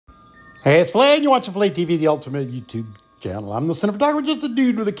Hey, it's Philatv, and you're watching philatv, the ultimate YouTube channel. I'm the son of a photographer, just a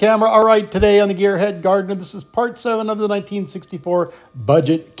dude with a camera. All right, today on the Gearhead Gardener, this is part 7 of the 1964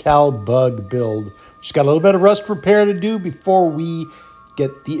 budget Cal bug build. Just got a little bit of rust repair to do before we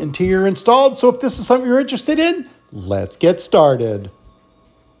get the interior installed. So if this is something you're interested in, let's get started.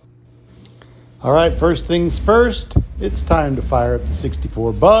 All right, first things first, it's time to fire up the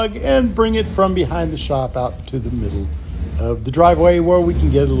 64 bug and bring it from behind the shop out to the middle of the driveway where we can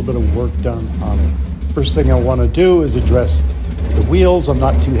get a little bit of work done on it. First thing I want to do is address the wheels. I'm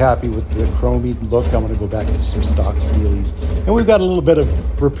not too happy with the chromed look. I'm going to go back to some stock steelies. And we've got a little bit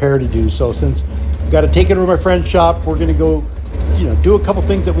of repair to do. So since we've got to take it to my friend's shop, we're going to go, do a couple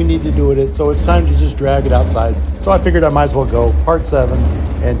things that we need to do with it. So it's time to just drag it outside. So I figured I might as well go part 7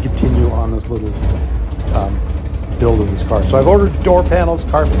 and continue on this little build of this car. So I've ordered door panels,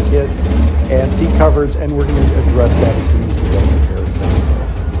 carpet kit, and seat covers, and we're going to address that as soon as we get the repair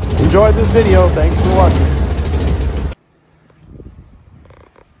done. So enjoy this video. Thanks for watching.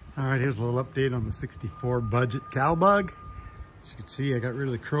 All right, here's a little update on the 64 budget Cal bug. As you can see, I got rid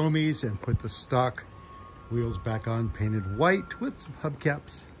of the chromies and put the stock wheels back on, painted white with some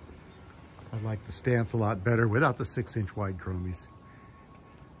hubcaps. I like the stance a lot better without the 6-inch wide chromies.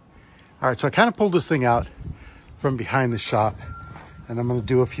 All right, so I kind of pulled this thing out from behind the shop, and I'm going to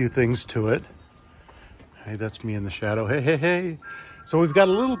do a few things to it. Hey, that's me in the shadow. Hey, hey, hey. So we've got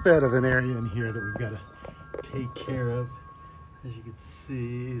a little bit of an area in here that we've got to take care of. As you can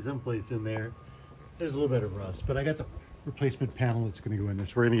see, someplace in there, there's a little bit of rust, but I got the replacement panel that's going to go in there.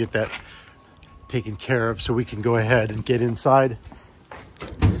 So we're going to get that taken care of so we can go ahead and get inside.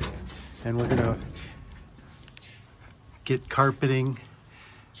 And we're going to get carpeting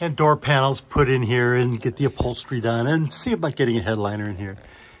and door panels put in here and get the upholstery done and see about getting a headliner in here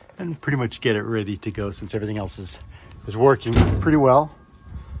and pretty much get it ready to go since everything else is working pretty well.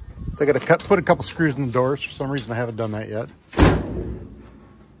 So I got to put a couple screws in the doors. For some reason I haven't done that yet.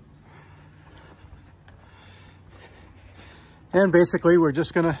 And basically we're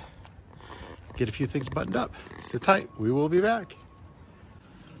just gonna get a few things buttoned up. Sit tight, we will be back.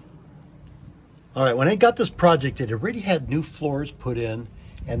 All right, when I got this project, it already had new floors put in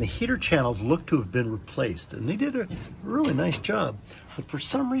and the heater channels looked to have been replaced, and they did a really nice job. But for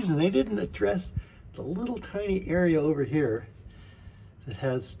some reason, they didn't address the little tiny area over here that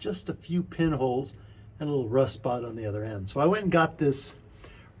has just a few pinholes and a little rust spot on the other end. So I went and got this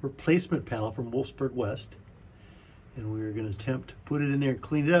replacement panel from Wolfsburg West, and we were going to attempt to put it in there and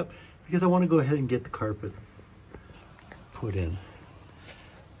clean it up because I want to go ahead and get the carpet put in.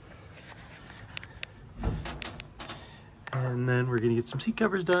 And then we're going to get some seat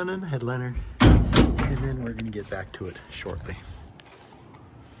covers done and a headliner, and then we're going to get back to it shortly.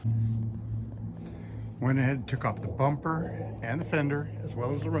 Went ahead and took off the bumper and the fender as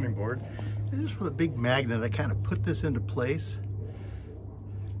well as the running board. And just with a big magnet, I kind of put this into place.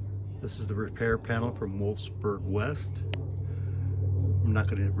 This is the repair panel from Wolfsburg West. I'm not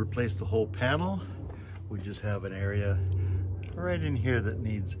going to replace the whole panel. We just have an area right in here that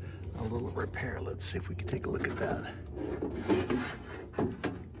needs a little repair. Let's see if we can take a look at that.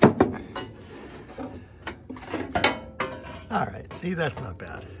 All right, see, that's not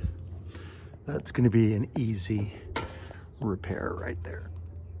bad. That's going to be an easy repair right there.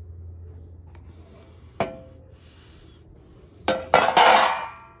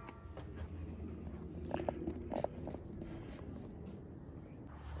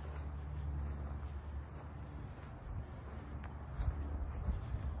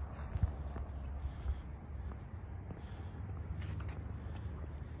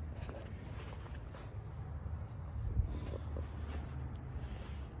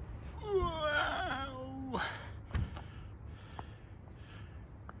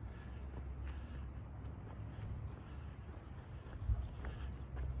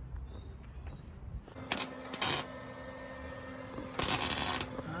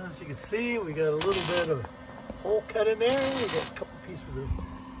 As you can see, we got a little bit of hole cut in there. We got a couple pieces of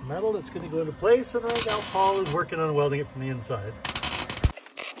metal that's going to go into place, and right now Paul is working on welding it from the inside.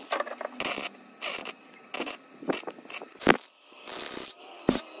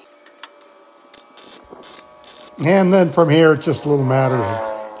 And then from here, it's just a little matter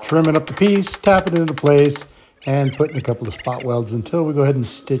of trimming up the piece, tapping it into place, and putting a couple of spot welds until we go ahead and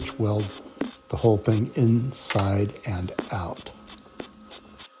stitch weld the whole thing inside and out.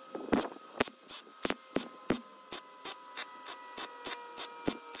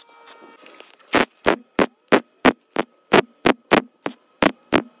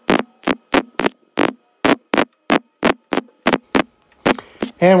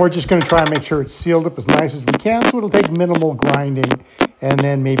 And we're just going to try and make sure it's sealed up as nice as we can, so it'll take minimal grinding and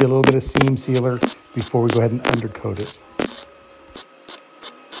then maybe a little bit of seam sealer before we go ahead and undercoat it.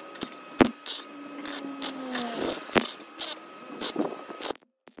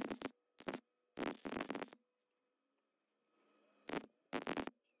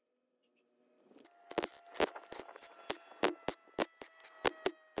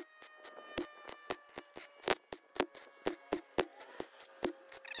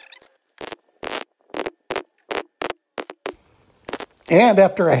 And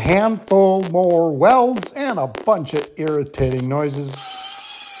after a handful more welds and a bunch of irritating noises,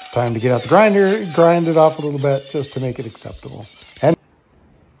 time to get out the grinder, grind it off a little bit just to make it acceptable.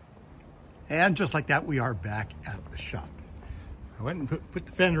 And just like that, we are back at the shop. I went and put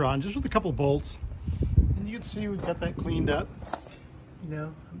the fender on just with a couple of bolts. And you can see we've got that cleaned up. You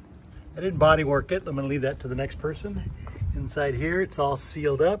know, I didn't body work it. I'm going to leave that to the next person. Inside here, it's all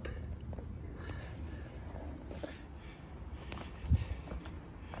sealed up.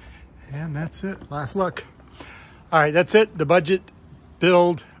 And that's it. Last look. All right, that's it. The budget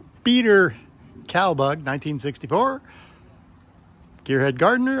build beater cowbug 1964. Gearhead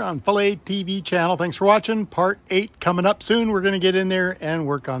Gardener on philatv channel. Thanks for watching. Part 8 coming up soon. We're going to get in there and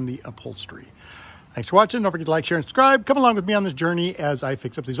work on the upholstery. Thanks for watching. Don't forget to like, share, and subscribe. Come along with me on this journey as I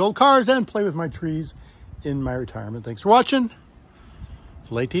fix up these old cars and play with my trees in my retirement. Thanks for watching.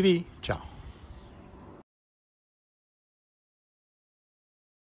 philatv. Ciao.